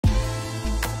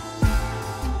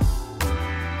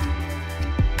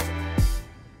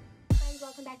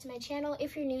channel.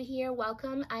 If you're new here,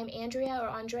 welcome. I'm Andrea or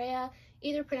Andrea.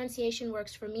 Either pronunciation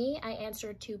works for me. I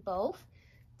answer to both.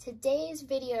 Today's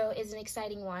video is an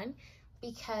exciting one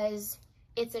because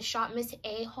it's a Shop Miss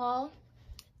A haul.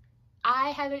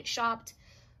 I haven't shopped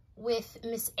with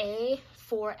Miss A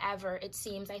forever, it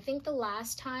seems. I think the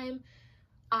last time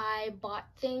I bought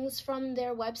things from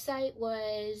their website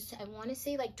was, I want to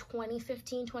say like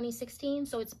 2015, 2016.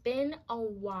 So it's been a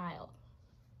while.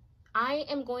 I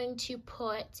am going to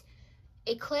put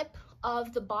a clip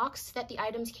of the box that the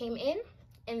items came in,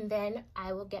 and then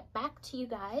I will get back to you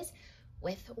guys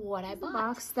with what I bought. The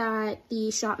box that the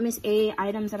Shop Miss A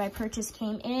items that I purchased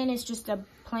came in is just a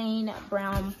plain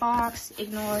brown box.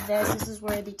 Ignore this. This is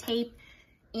where the tape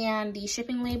and the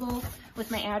shipping label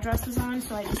with my address was on,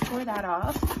 so I just tore that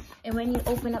off. And when you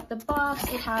open up the box,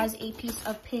 it has a piece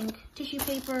of pink tissue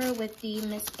paper with the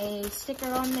Miss A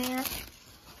sticker on there.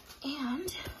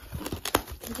 And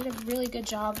they did a really good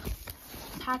job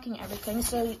packing everything.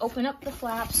 So you open up the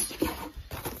flaps,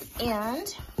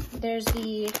 and there's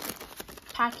the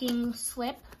packing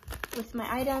slip with my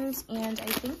items, and I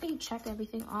think they checked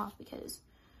everything off because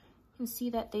you can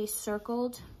see that they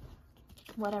circled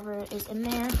whatever is in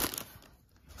there.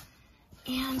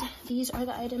 And these are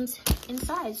the items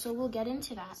inside, so we'll get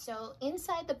into that. So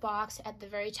inside the box at the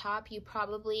very top, you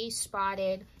probably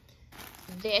spotted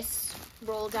this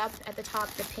rolled up at the top,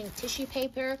 the pink tissue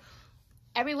paper.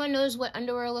 Everyone knows what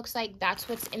underwear looks like. That's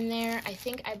what's in there. I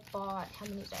think I bought, how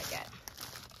many did I get?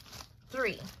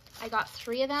 3. I got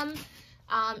 3 of them.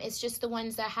 It's just the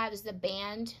ones that has the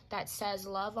band that says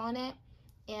love on it.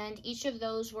 And each of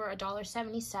those were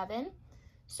 $1.77.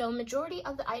 So majority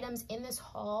of the items in this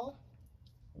haul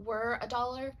were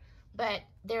 $1, but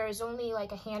there is only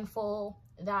like a handful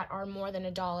that are more than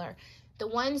 $1. The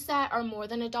ones that are more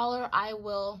than $1, I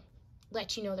will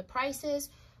let you know the prices,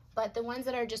 but the ones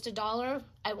that are just $1,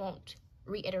 I won't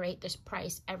reiterate this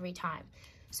price every time.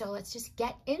 So let's just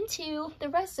get into the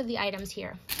rest of the items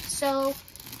here. So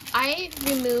I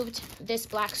removed this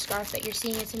black scarf that you're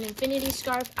seeing. It's an infinity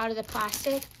scarf out of the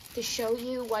plastic to show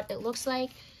you what it looks like,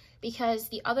 because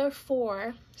the other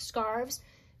 4 scarves,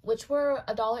 which were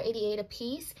 $1.88 a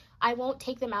piece, I won't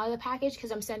take them out of the package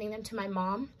because I'm sending them to my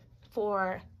mom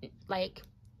for like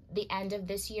the end of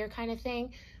this year kind of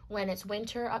thing. When it's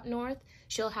winter up north,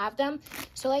 she'll have them.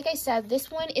 So like I said,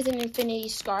 this one is an infinity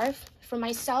scarf. For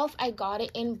myself, I got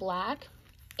it in black,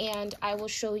 and I will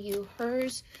show you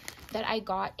hers that I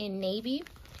got in navy.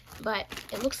 But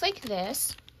it looks like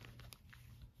this.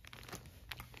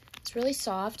 It's really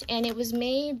soft, and it was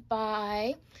made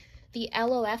by the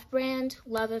LOF brand,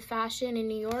 Love of Fashion in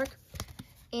New York.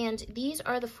 And these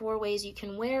are the 4 ways you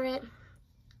can wear it.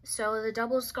 So the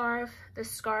double scarf, the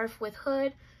scarf with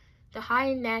hood, the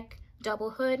high neck double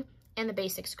hood, and the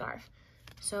basic scarf.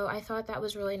 So I thought that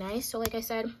was really nice. So like I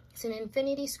said, it's an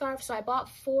infinity scarf. So I bought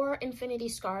 4 infinity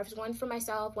scarves, 1 for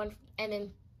myself, 1, and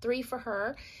then 3 for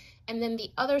her. And then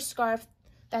the other scarf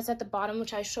that's at the bottom,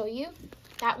 which I show you,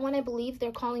 that one, I believe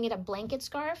they're calling it a blanket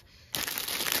scarf.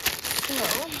 So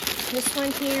this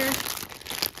one here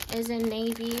is in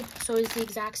navy, so it's the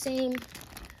exact same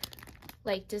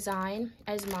like design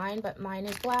as mine, but mine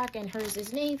is black and hers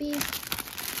is navy.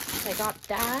 So I got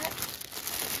that.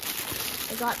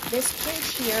 I got this print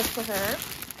here for her.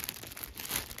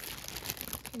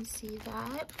 You can see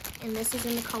that. And this is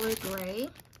in the color gray.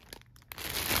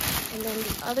 And then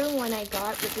the other one I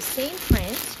got with the same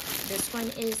print. This one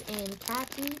is in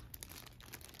Cathy.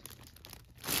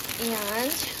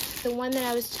 And the one that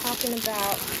I was talking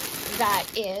about, that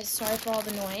is, sorry for all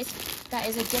the noise, that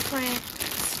is a different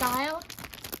style,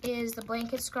 is the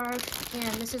blanket scarf.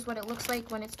 And this is what it looks like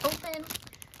when it's open.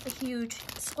 A huge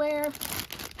square.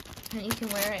 And you can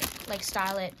wear it, like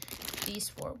style it, these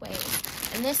 4 ways.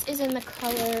 And this is in the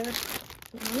color,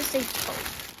 let me say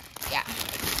taupe. Yeah,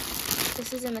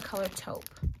 this is in the color taupe.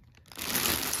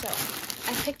 So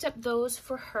I picked up those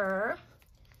for her.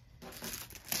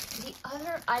 The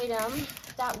other item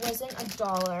that wasn't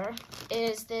 $1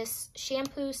 is this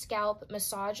shampoo scalp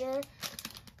massager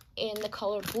in the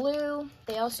color blue.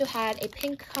 They also had a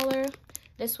pink color.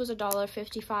 This was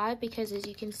 $1.55 because, as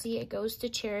you can see, it goes to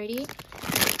charity.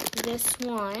 This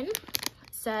one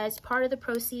says part of the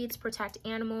proceeds protect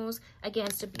animals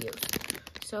against abuse.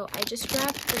 So I just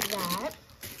grabbed that.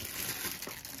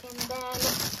 And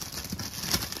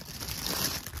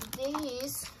then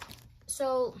these,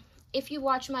 so if you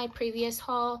watch my previous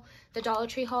haul, the Dollar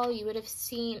Tree haul, you would have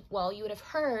seen, well, you would have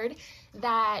heard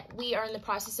that we are in the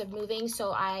process of moving.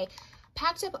 So I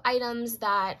packed up items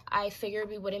that I figured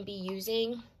we wouldn't be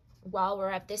using while we're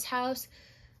at this house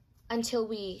until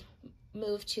we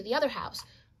move to the other house.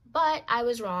 But I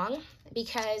was wrong,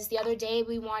 because the other day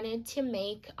we wanted to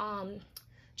make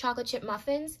chocolate chip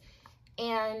muffins,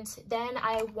 and then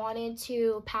I wanted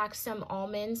to pack some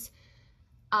almonds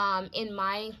in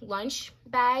my lunch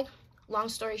bag, long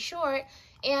story short,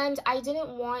 and I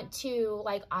didn't want to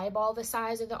like eyeball the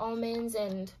size of the almonds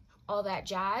and all that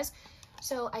jazz.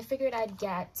 So I figured I'd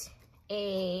get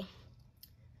a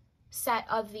set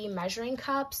of the measuring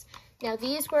cups. Now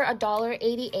these were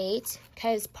 $1.88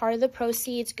 because part of the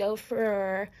proceeds go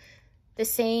for the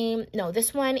same, no,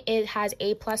 this one, it has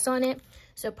A+ on it.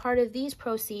 So part of these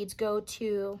proceeds go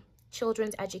to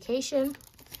children's education,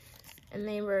 and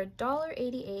they were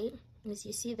 $1.88, as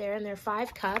you see there, and they're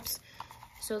 5 cups.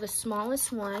 So the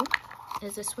smallest one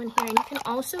is this one here, and you can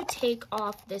also take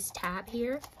off this tab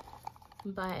here,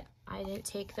 but I didn't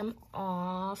take them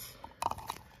off.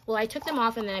 Well, I took them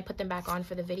off and then I put them back on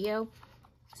for the video.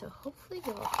 So hopefully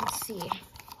you all can see.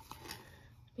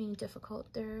 Being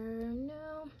difficult there,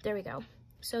 no. There we go.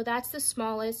 So that's the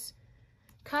smallest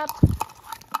cup.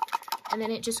 And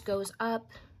then it just goes up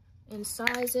in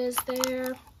sizes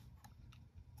there.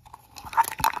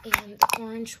 And the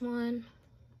orange one.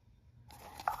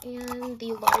 And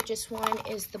the largest one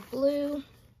is the blue.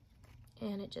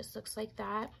 And it just looks like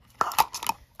that.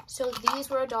 So these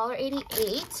were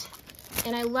 $1.88.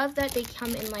 And I love that they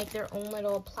come in like their own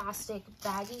little plastic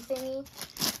baggy thingy.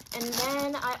 And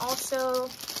then I also,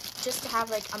 just to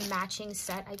have like a matching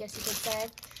set, I guess you could say,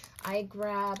 I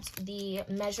grabbed the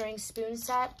measuring spoon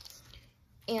set.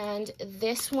 And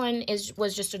this one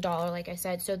was just $1, like I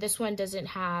said. So this one doesn't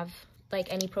have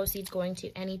like any proceeds going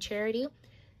to any charity.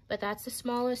 But that's the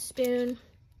smallest spoon.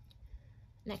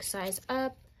 Next size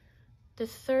up. The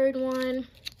third one.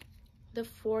 The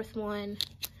fourth one.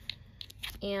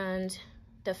 And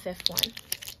the 5th one.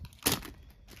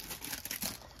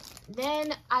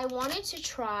 Then I wanted to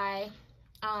try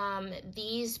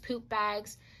these poop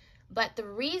bags, but the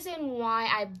reason why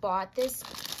I bought this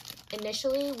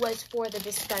initially was for the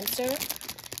dispenser.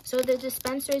 So the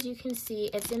dispenser, as you can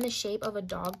see, it's in the shape of a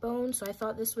dog bone, so I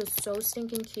thought this was so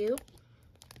stinking cute.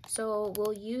 So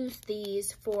we'll use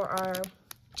these for our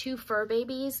 2 fur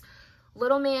babies.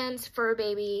 Little man's fur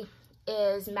baby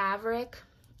is Maverick.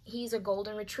 He's a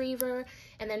golden retriever,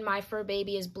 and then my fur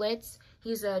baby is Blitz.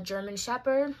 He's a German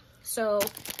Shepherd. So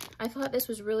I thought this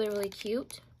was really, really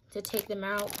cute to take them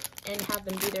out and have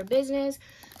them do their business.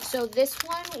 So this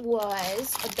one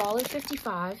was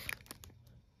 $1.55.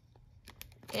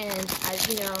 And as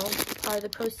you know, part of the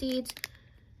proceeds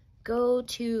go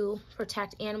to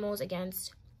protect animals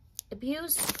against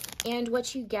abuse. And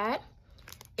what you get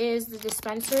is the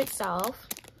dispenser itself,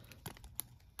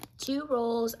 2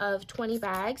 rolls of 20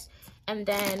 bags, and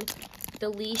then the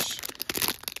leash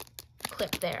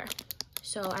clip there.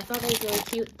 So I thought that was really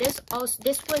cute. This was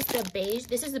the beige.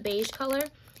 This is the beige color,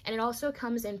 and it also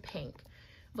comes in pink.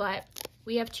 But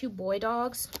we have 2 boy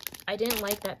dogs. I didn't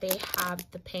like that they have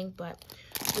the pink, but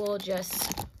we'll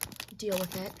just deal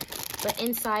with it. But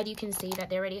inside you can see that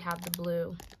they already have the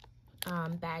blue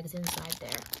bags inside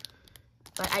there.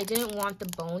 But I didn't want the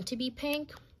bone to be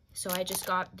pink, so I just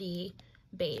got the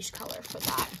beige color for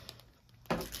that.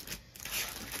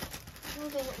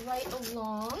 Moving right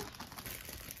along,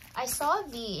 I saw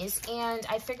these and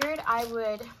I figured I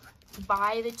would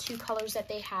buy the 2 colors that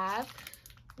they have,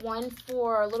 one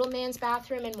for little man's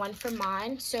bathroom and one for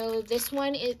mine. So this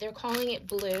one is, they're calling it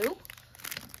blue,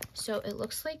 so it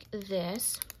looks like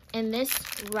this, and this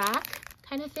rack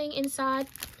kind of thing inside,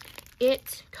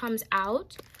 it comes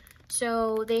out.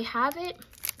 So they have it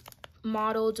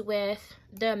modeled with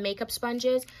the makeup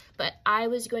sponges, but I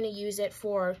was going to use it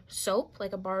for soap,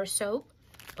 like a bar of soap,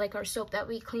 like our soap that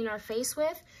we clean our face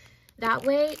with. That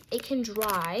way it can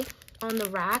dry on the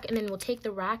rack, and then we'll take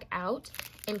the rack out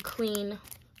and clean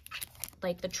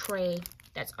like the tray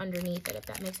that's underneath it, if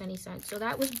that makes any sense. So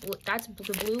that was that's the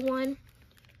blue one.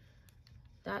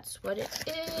 That's what it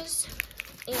is.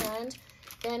 And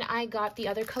then I got the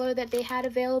other color that they had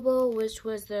available, which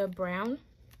was the brown.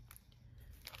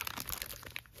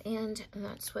 And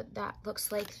that's what that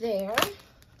looks like there.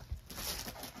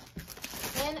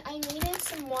 And I needed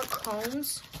some more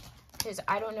combs, because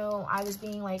I don't know, I was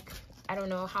being like, I don't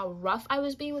know how rough I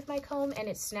was being with my comb, and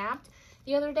it snapped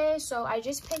the other day. So I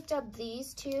just picked up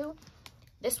these 2.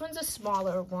 This one's a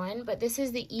smaller one, but this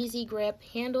is the Easy Grip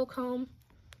handle comb.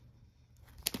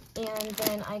 And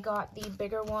then I got the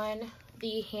bigger one,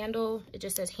 the handle, it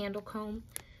just says handle comb.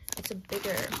 It's a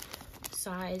bigger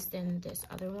size than this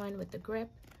other one with the grip.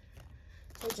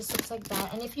 So it just looks like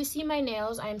that. And if you see my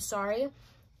nails, I'm sorry.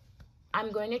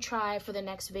 I'm going to try for the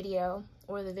next video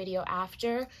or the video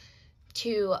after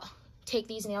to take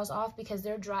these nails off because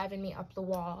they're driving me up the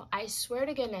wall. I swear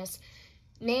to goodness,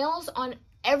 nails on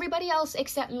everybody else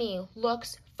except me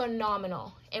looks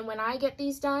phenomenal. And when I get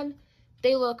these done,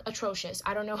 they look atrocious.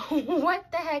 I don't know what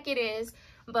the heck it is,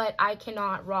 but I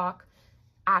cannot rock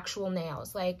actual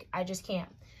nails. Like, I just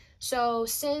can't. So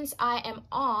since I am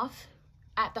off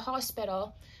at the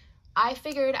hospital, I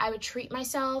figured I would treat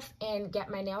myself and get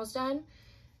my nails done,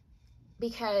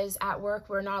 because at work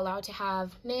we're not allowed to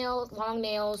have long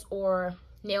nails or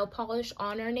nail polish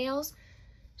on our nails.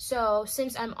 So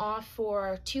since I'm off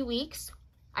for 2 weeks,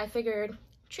 I figured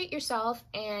treat yourself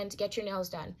and get your nails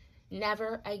done.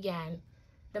 Never again.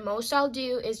 The most I'll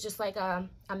do is just like a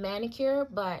manicure,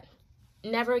 but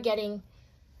never getting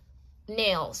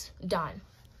nails done,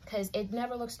 because it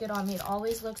never looks good on me. It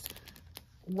always looks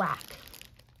whack.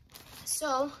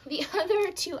 So the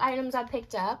other 2 items I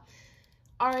picked up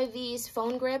are these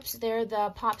phone grips. They're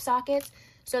the pop sockets.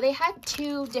 So they had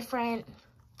 2 different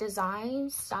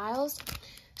designs, styles.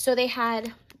 So they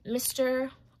had Mr.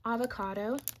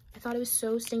 Avocado. I thought it was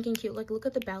so stinking cute. Like, look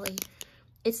at the belly.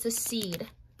 It's the seed.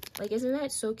 Like, isn't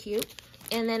that so cute?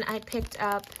 And then I picked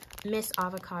up Miss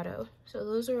Avocado. So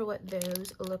those are what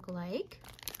those look like.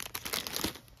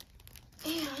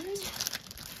 And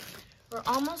we're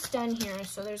almost done here.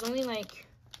 So there's only like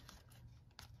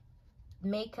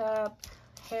makeup,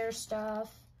 hair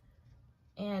stuff,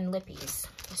 and lippies.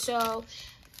 So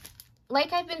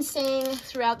like I've been saying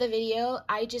throughout the video,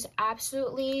 I just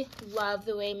absolutely love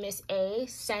the way Miss A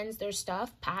sends their stuff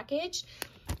packaged.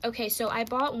 Okay, so I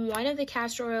bought one of the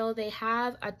castor oil. They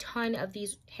have a ton of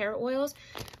these hair oils,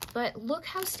 but look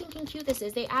how stinking cute this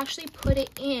is. They actually put it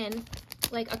in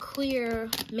like a clear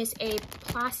Miss A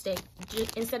plastic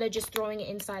instead of just throwing it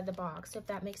inside the box, if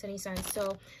that makes any sense.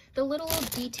 So the little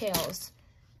details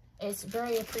is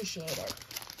very appreciated.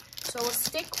 So we'll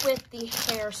stick with the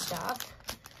hair stuff.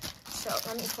 So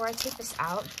let me, before I take this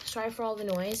out, sorry for all the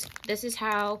noise. This is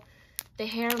how the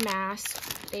hair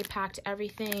mask, they packed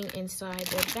everything inside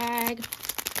their bag.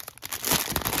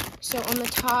 So on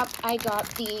the top, I got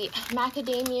the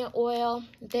macadamia oil.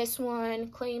 This one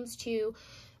claims to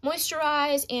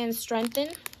moisturize and strengthen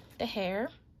the hair.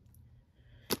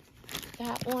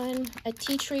 That one, a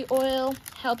tea tree oil,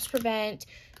 helps prevent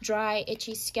dry,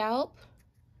 itchy scalp.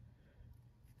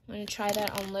 I'm gonna try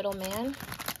that on little man.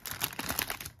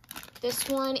 This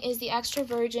one is the extra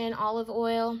virgin olive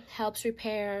oil, helps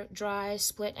repair dry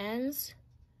split ends,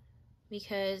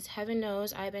 because heaven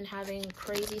knows I've been having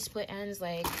crazy split ends,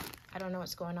 like I don't know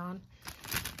what's going on.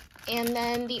 And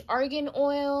then the argan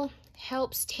oil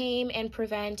helps tame and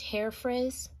prevent hair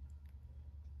frizz.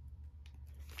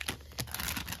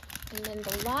 And then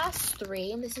the last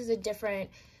 3, this is a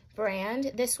different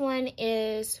brand. This one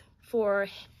is for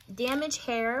damaged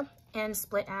hair and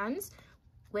split ends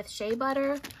with shea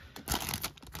butter.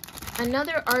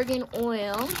 Another argan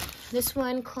oil. This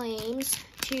one claims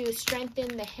to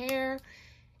strengthen the hair,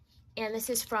 and this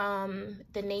is from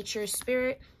the Nature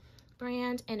Spirit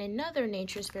brand, and another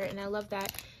Nature Spirit, and I love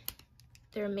that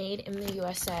they're made in the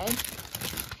USA.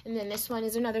 And then this one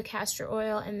is another castor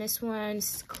oil, and this one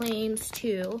claims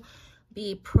to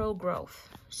be pro-growth.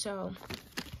 So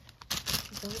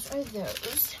those are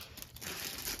those.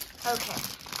 Okay,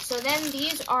 so then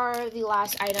these are the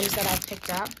last items that I've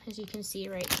picked up. As you can see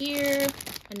right here,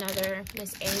 another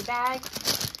Miss A bag.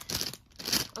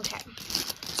 Okay,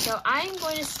 so I'm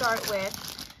going to start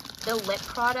with the lip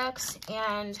products,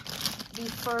 and the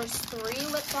first 3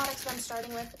 lip products that I'm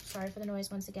starting with, sorry for the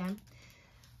noise once again,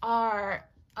 are,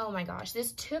 oh my gosh,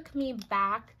 this took me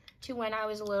back to when I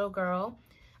was a little girl.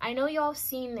 I know y'all have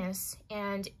seen this,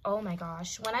 and oh my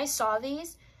gosh, when I saw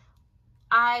these,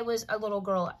 I was a little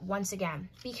girl once again,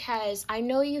 because I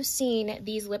know you've seen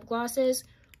these lip glosses.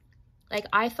 Like,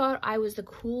 I thought I was the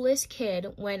coolest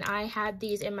kid when I had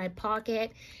these in my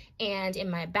pocket and in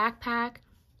my backpack.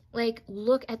 Like,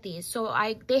 look at these. So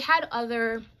they had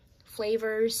other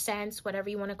flavors, scents, whatever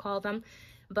you want to call them,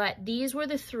 but these were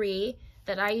the 3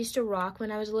 that I used to rock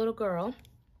when I was a little girl.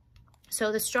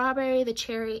 So the strawberry, the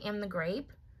cherry, and the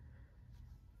grape.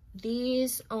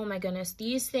 These, oh my goodness,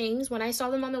 these things, when I saw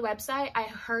them on the website, I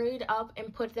hurried up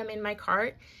and put them in my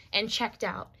cart and checked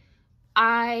out.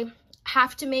 I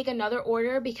have to make another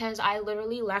order because I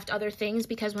literally left other things,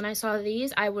 because when I saw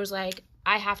these, I was like,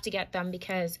 I have to get them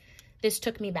because this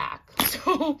took me back.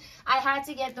 So I had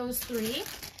to get those 3.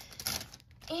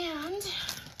 And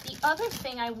the other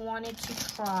thing I wanted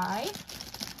to try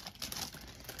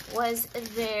was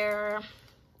their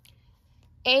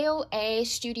AOA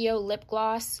Studio Lip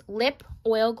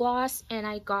Oil Gloss, and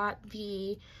I got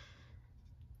the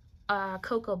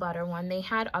cocoa butter one. They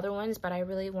had other ones, but I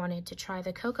really wanted to try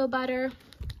the cocoa butter.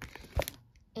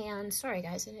 And sorry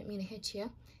guys, I didn't mean to hit you.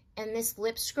 And this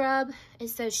lip scrub, it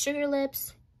says Sugar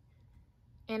Lips.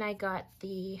 And I got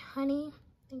the honey,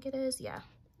 I think it is. Yeah,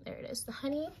 there it is, the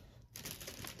honey.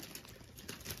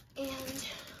 And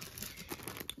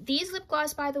these lip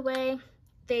gloss, by the way,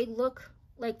 they look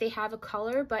like they have a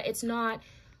color, but it's not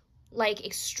like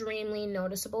extremely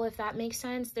noticeable, if that makes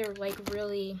sense. They're like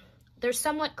really, they're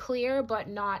somewhat clear, but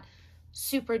not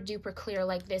super duper clear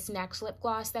like this next lip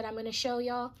gloss that I'm going to show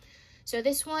y'all. So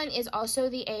this one is also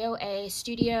the AOA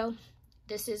Studio.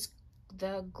 This is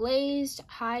the Glazed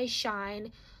High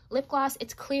Shine lip gloss.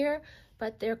 It's clear,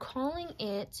 but they're calling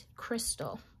it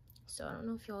Crystal. So I don't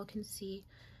know if y'all can see.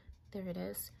 There it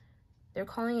is. They're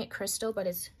calling it Crystal, but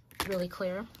it's really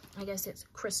clear. I guess it's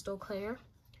crystal clear.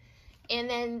 And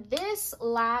then this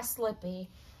last lippy,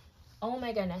 oh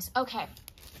my goodness. Okay,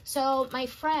 so my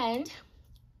friend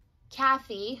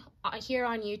Cathy here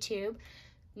on YouTube,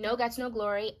 No Guts No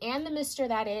Glory, and the Mr.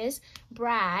 that is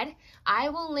Brad, I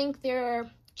will link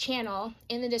their channel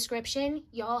in the description.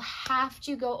 Y'all have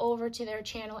to go over to their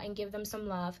channel and give them some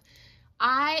love.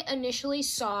 I initially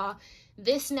saw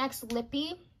this next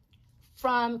lippy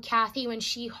from Cathy when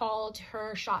she hauled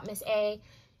her Shop Miss A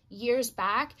years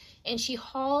back, and she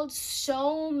hauled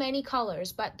so many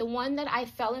colors, but the one that I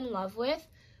fell in love with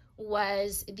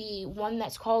was the one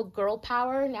that's called Girl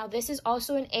Power. Now this is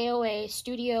also an AOA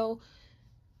Studio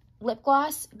lip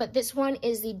gloss, but this one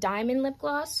is the diamond lip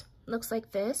gloss. Looks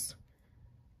like this.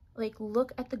 Like,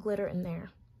 look at the glitter in there.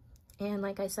 And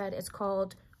like I said, it's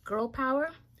called Girl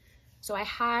Power. So I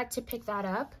had to pick that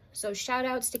up. So shout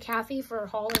outs to Cathy for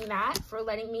hauling that, for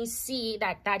letting me see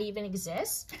that that even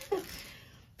exists.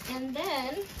 And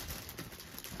then,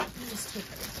 let me just take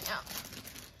everything out.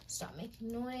 Stop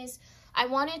making noise. I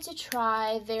wanted to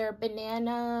try their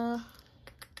Banana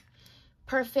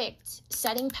Perfect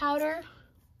setting powder.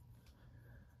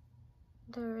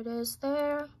 There it is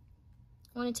there.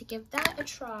 Wanted to give that a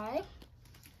try.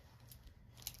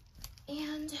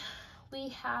 And we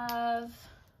have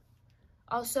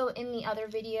also in the other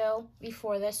video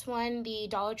before this one, the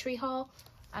Dollar Tree haul,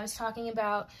 I was talking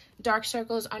about dark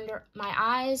circles under my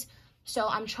eyes. So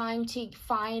I'm trying to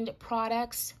find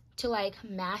products to like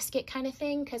mask it kind of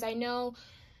thing, because I know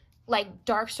like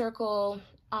dark circle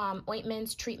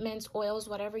ointments, treatments, oils,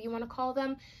 whatever you want to call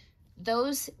them,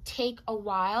 those take a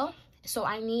while. So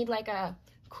I need like a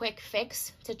quick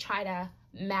fix to try to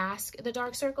mask the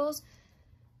dark circles,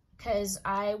 because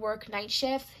I work night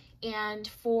shift, and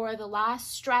for the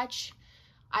last stretch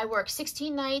I worked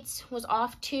 16 nights, was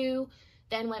off 2,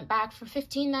 then went back for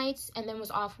 15 nights, and then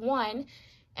was off 1,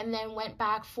 and then went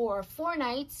back for 4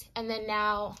 nights, and then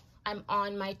now I'm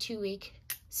on my 2-week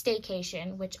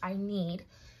staycation, which I need.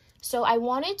 So I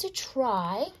wanted to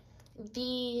try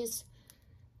these,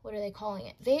 what are they calling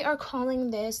it? They are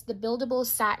calling this the Buildable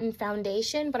Satin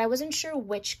Foundation, but I wasn't sure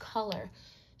which color.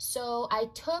 So I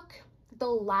took the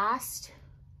last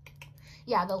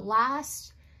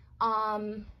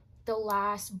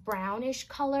brownish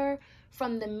color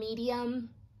from the medium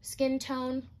skin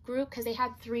tone group, because they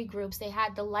had 3 groups. They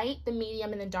had the light, the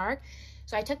medium, and the dark.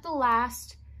 So I took the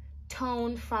last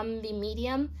tone from the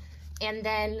medium, and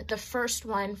then the first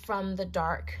one from the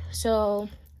dark. So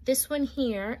this one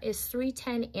here is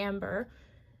 310 Amber.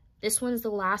 This one's the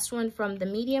last one from the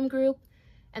medium group.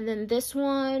 And then this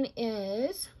one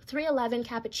is 311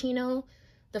 Cappuccino,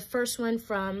 the first one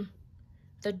from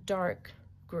the dark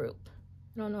group.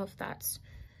 I don't know if that's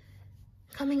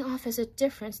coming off as a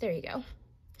difference. There you go.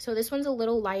 So this one's a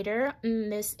little lighter,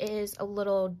 and this is a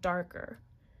little darker.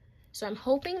 So I'm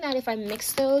hoping that if I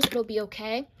mix those, it'll be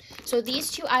okay. So these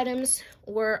 2 items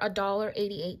were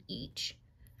 $1.88 each.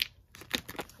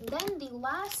 And then the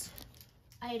last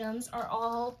items are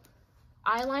all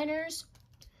eyeliners.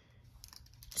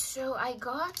 So I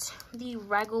got the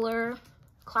regular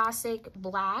classic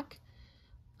black.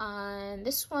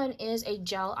 This one is a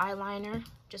gel eyeliner.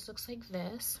 Just looks like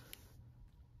this.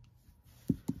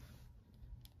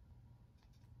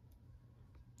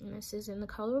 And this is in the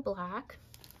color black.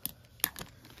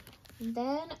 And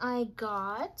then I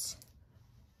got,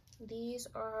 these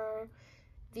are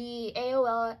the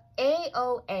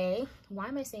AOA, why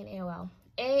am I saying AOL?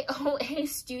 AOA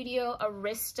Studio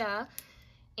Arista.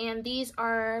 And these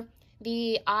are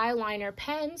the eyeliner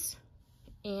pens.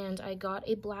 And I got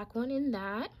a black one in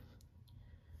that.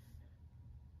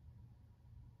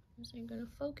 Is it gonna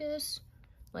focus?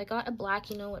 Well, I got a black,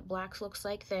 you know what black looks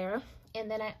like there. And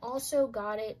then I also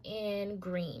got it in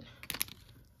green.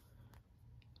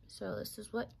 So this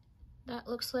is what that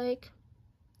looks like.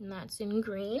 And that's in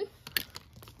green.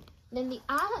 Then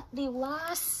the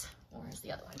last Where's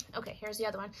the other one? Okay, here's the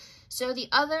other one. So the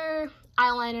other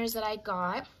eyeliners that I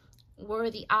got were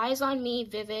the Eyes on Me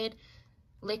Vivid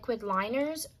liquid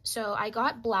liners. So I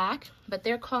got black, but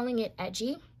they're calling it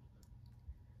edgy.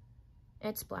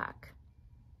 It's black.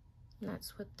 And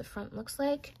that's what the front looks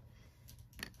like.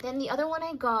 Then the other one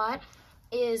I got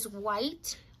is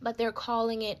white, but they're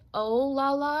calling it Oh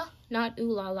La La. Not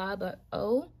Ooh La La, but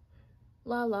Oh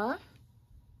La La.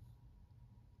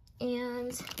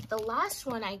 And the last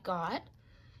one I got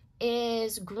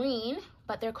is green,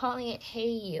 but they're calling it Hey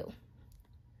You.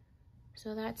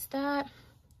 So that's that.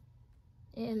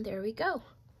 And there we go.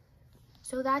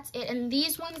 So that's it. And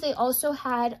these ones, they also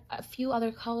had a few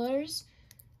other colors.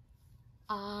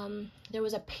 There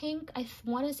was a pink, I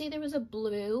want to say there was a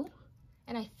blue,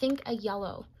 and I think a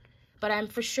yellow, but I'm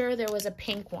for sure there was a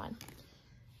pink one.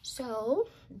 So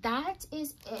that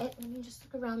is it. Let me just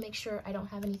look around, make sure I don't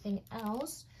have anything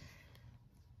else.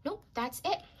 Nope, that's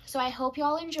it. So I hope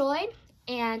y'all enjoyed,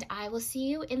 and I will see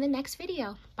you in the next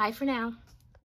video. Bye for now.